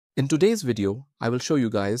In today's video, I will show you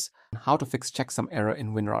guys how to fix checksum error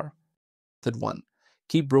in WinRAR. Method 1.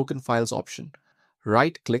 Keep broken files option.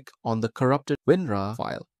 Right-click on the corrupted WinRAR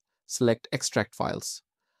file. Select Extract Files.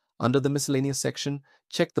 Under the Miscellaneous section,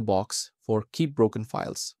 check the box for Keep Broken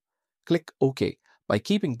Files. Click OK. By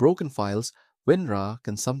keeping broken files, WinRAR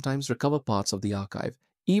can sometimes recover parts of the archive,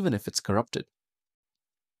 even if it's corrupted.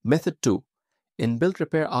 Method 2. In Build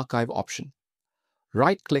Repair Archive option.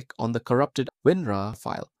 Right-click on the corrupted WinRAR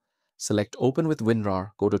file. Select Open with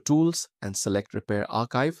WinRAR, go to Tools and select Repair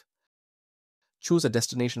Archive. Choose a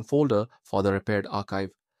destination folder for the repaired archive.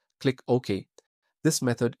 Click OK. This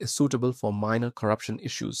method is suitable for minor corruption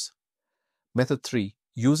issues. Method 3.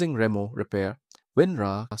 Using Remo Repair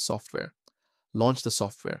WinRAR software. Launch the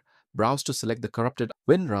software. Browse to select the corrupted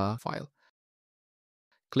WinRAR file.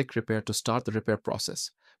 Click Repair to start the repair process.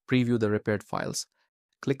 Preview the repaired files.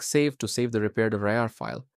 Click Save to save the repaired RAR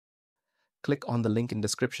file. Click on the link in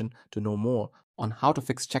description to know more on how to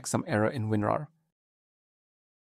fix checksum error in WinRAR.